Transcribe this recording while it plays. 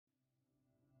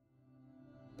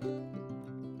Hi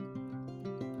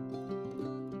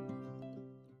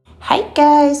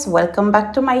guys, welcome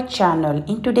back to my channel.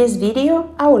 In today's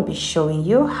video, I will be showing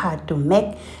you how to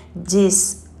make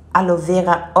this aloe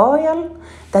vera oil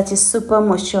that is super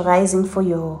moisturizing for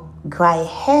your dry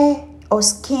hair or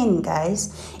skin,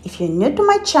 guys. If you're new to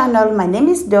my channel, my name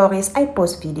is Doris. I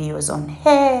post videos on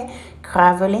hair,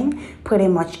 traveling, pretty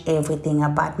much everything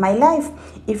about my life.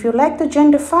 If you'd like to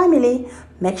join the family,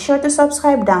 make sure to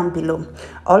subscribe down below.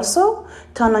 Also,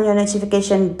 turn on your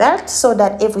notification bell so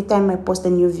that every time I post a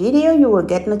new video, you will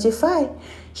get notified.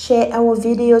 Share our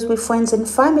videos with friends and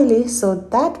family so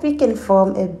that we can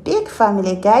form a big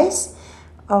family, guys.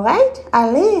 Alright,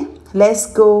 allez, let's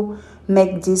go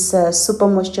make this super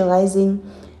moisturizing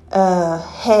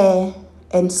hair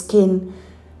and skin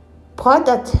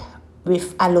product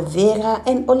with aloe vera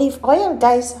and olive oil,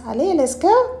 guys. Allez, let's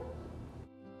go.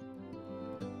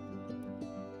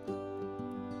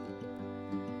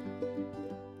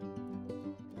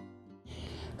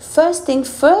 First thing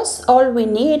first, all we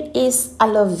need is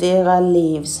aloe vera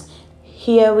leaves.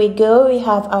 Here we go, we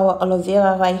have our aloe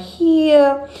vera right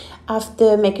here.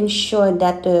 After making sure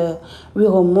that we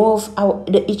remove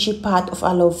the itchy part of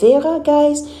aloe vera,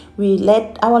 guys, we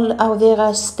let our aloe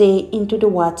vera stay into the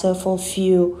water for a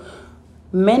few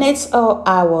minutes or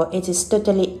hour. It is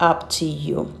totally up to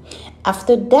you.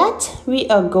 After that, we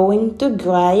are going to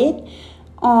dry it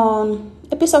on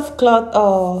a piece of cloth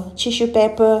or tissue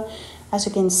paper. As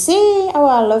you can see, our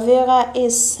aloe vera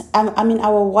is,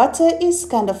 our water is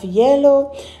kind of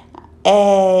yellow.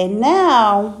 And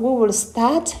now we will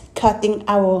start cutting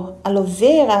our aloe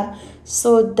vera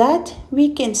so that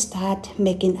we can start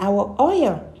making our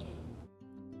oil.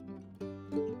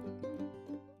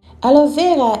 Aloe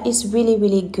vera is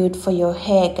really good for your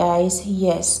hair, guys.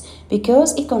 Yes,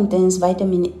 because it contains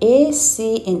vitamin A,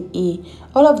 C, and E.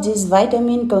 All of these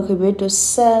vitamins contribute to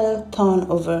cell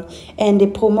turnover, and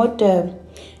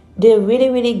they're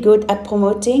really good at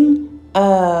promoting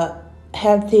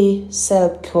healthy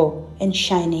cell growth and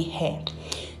shiny hair.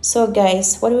 So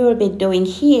guys, what we will be doing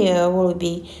here, we'll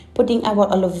be putting our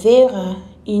aloe vera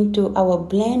into our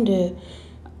blender,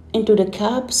 into the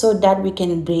cup, so that we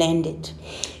can blend it.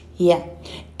 Yeah,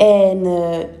 and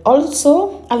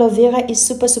also aloe vera is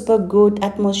super good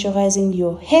at moisturizing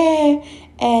your hair,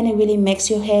 and it really makes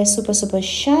your hair super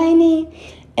shiny.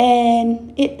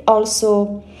 And it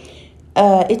also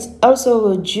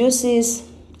reduces,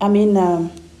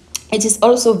 it is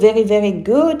also very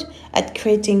good at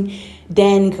creating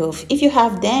dandruff. If you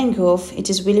have dandruff, it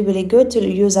is really good to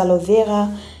use aloe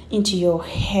vera into your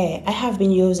hair. I have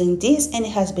been using this, and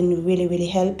it has been really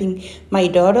helping my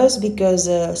daughters, because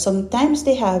sometimes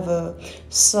they have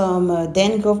some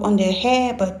dandruff on their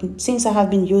hair, but since I have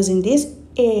been using this,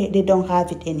 they don't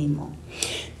have it anymore.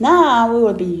 Now we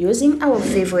will be using our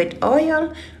favorite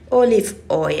oil, olive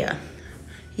oil.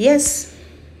 Yes,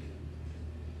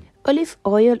 olive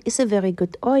oil is a very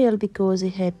good oil because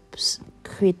it helps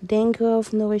create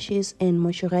dandruff, nourishes and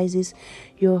moisturizes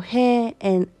your hair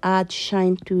and adds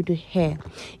shine to the hair.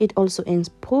 It also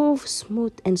improves,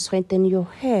 smooth and strengthen your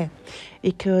hair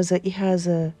because it has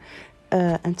a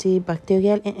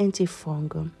antibacterial and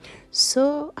antifungal.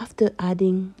 So after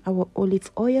adding our olive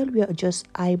oil, we are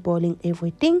just eyeballing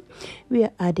everything. We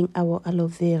are adding our aloe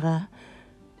vera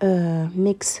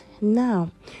mix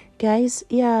now, guys.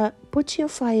 Yeah, put your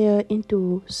fire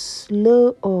into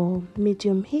slow or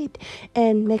medium heat,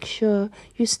 and make sure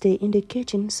you stay in the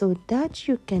kitchen so that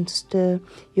you can stir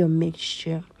your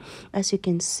mixture. As you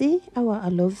can see, our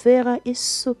aloe vera is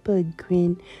super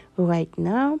green right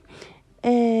now,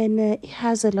 and it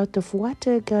has a lot of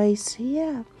water, guys.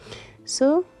 Yeah,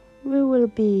 so we will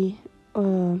be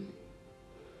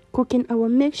cooking our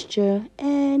mixture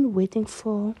and waiting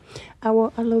for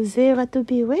our aloe vera to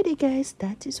be ready, guys.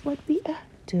 That is what we are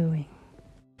doing.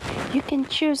 You can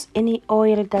choose any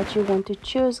oil that you want to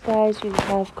choose, guys. You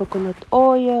have coconut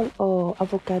oil or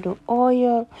avocado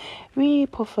oil. We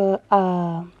prefer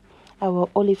our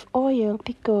olive oil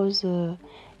because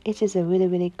it is a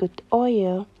really good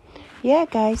oil. Yeah,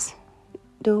 guys,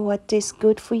 do what is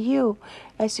good for you.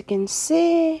 As you can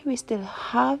see, we still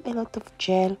have a lot of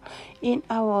gel in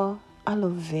our aloe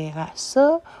vera,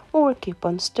 so we will keep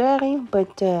on stirring,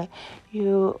 but the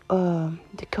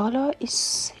color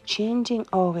is changing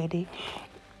already.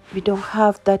 We don't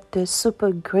have that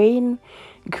super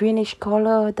greenish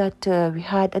color that we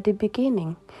had at the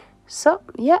beginning. So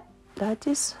yeah, that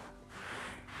is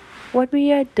what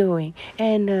we are doing.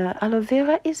 And aloe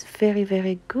vera is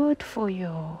very good for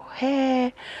your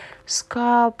hair,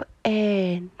 scalp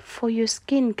and for your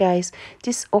skin, guys.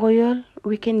 This oil,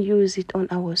 we can use it on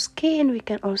our skin, we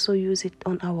can also use it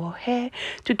on our hair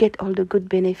to get all the good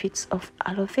benefits of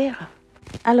aloe vera.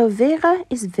 Aloe vera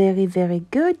is very, very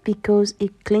good because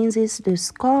it cleanses the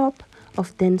scalp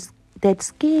of dead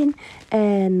skin,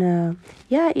 and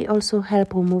yeah, it also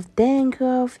help remove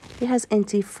dandruff. It has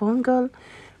antifungal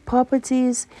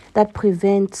properties that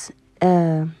prevent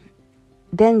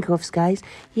dandruffs, guys.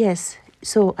 Yes,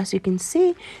 so as you can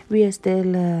see, we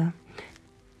still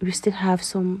have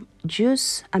some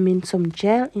juice, some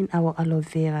gel in our aloe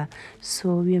vera.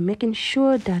 So we are making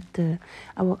sure that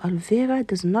our aloe vera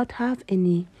does not have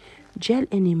any gel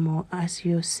anymore. As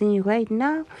you're seeing right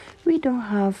now, we don't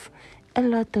have a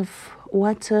lot of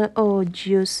water or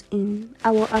juice in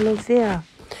our aloe vera.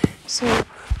 So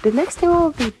the next thing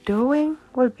we'll be doing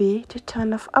will be to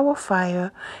turn off our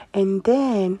fire, and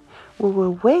then we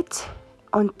will wait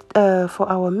on for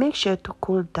our mixture to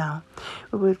cool down.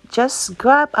 We will just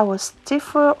grab our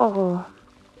stiffer, or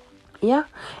yeah,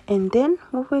 and then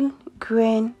we will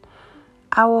grind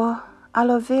our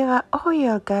aloe vera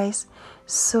oil, guys.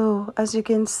 So as you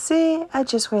can see, I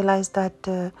just realized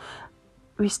that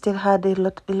we still had a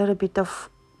little bit of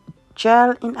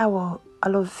gel in our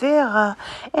aloe vera,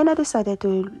 and I decided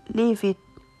to leave it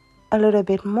a little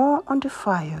bit more on the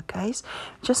fire, guys.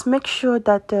 Just make sure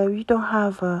that you don't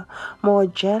have more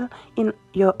gel in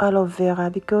your aloe vera,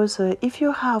 because if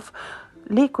you have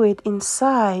liquid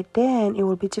inside, then it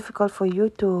will be difficult for you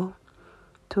to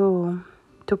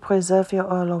preserve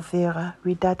your aloe vera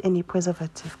without any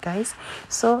preservative, guys.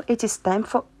 So it is time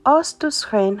for us to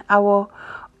strain our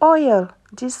oil.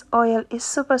 This oil is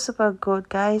super good,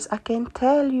 guys. I can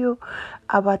tell you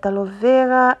about aloe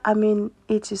vera.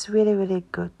 It is really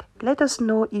good. Let us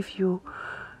know if you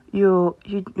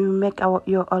make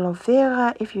your aloe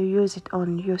vera, if you use it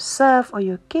on yourself or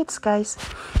your kids, guys.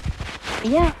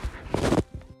 Yeah,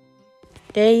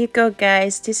 there you go,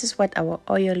 guys. This is what our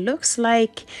oil looks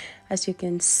like. As you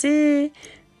can see,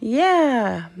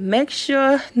 yeah, make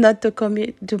sure not to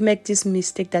make this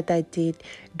mistake that I did.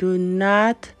 Do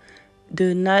not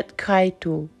try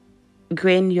to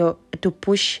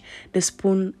push the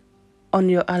spoon on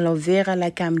your aloe vera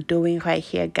like I'm doing right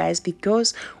here, guys,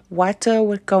 because water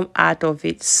will come out of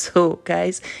it. So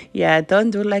guys, yeah,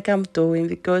 don't do like I'm doing,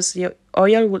 because your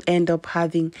oil will end up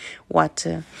having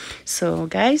water. So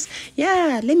guys,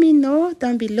 yeah, let me know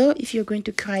down below if you're going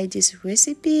to try this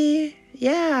recipe.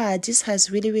 Yeah, this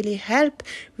has really helped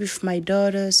with my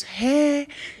daughter's hair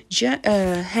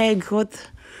growth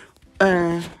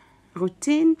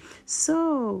routine.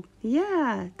 So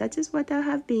yeah, that is what I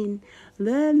have been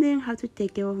learning, how to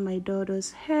take care of my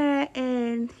daughter's hair.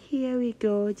 And here we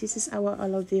go, this is our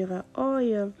aloe vera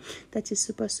oil that is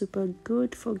super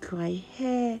good for dry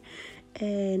hair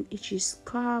and itchy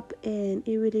scalp, and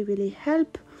it really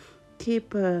help keep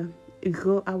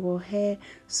grow our hair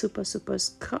super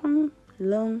strong,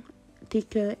 long,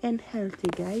 thicker and healthy,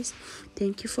 guys.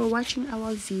 Thank you for watching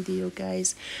our video,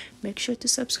 guys. Make sure to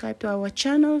subscribe to our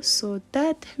channel so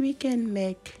that we can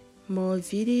make more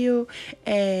video,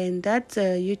 and that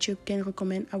YouTube can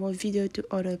recommend our video to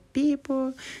other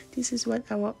people. This is what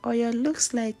our oil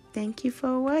looks like. Thank you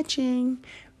for watching.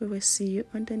 We will see you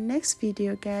on the next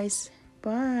video, guys.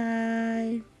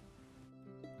 Bye.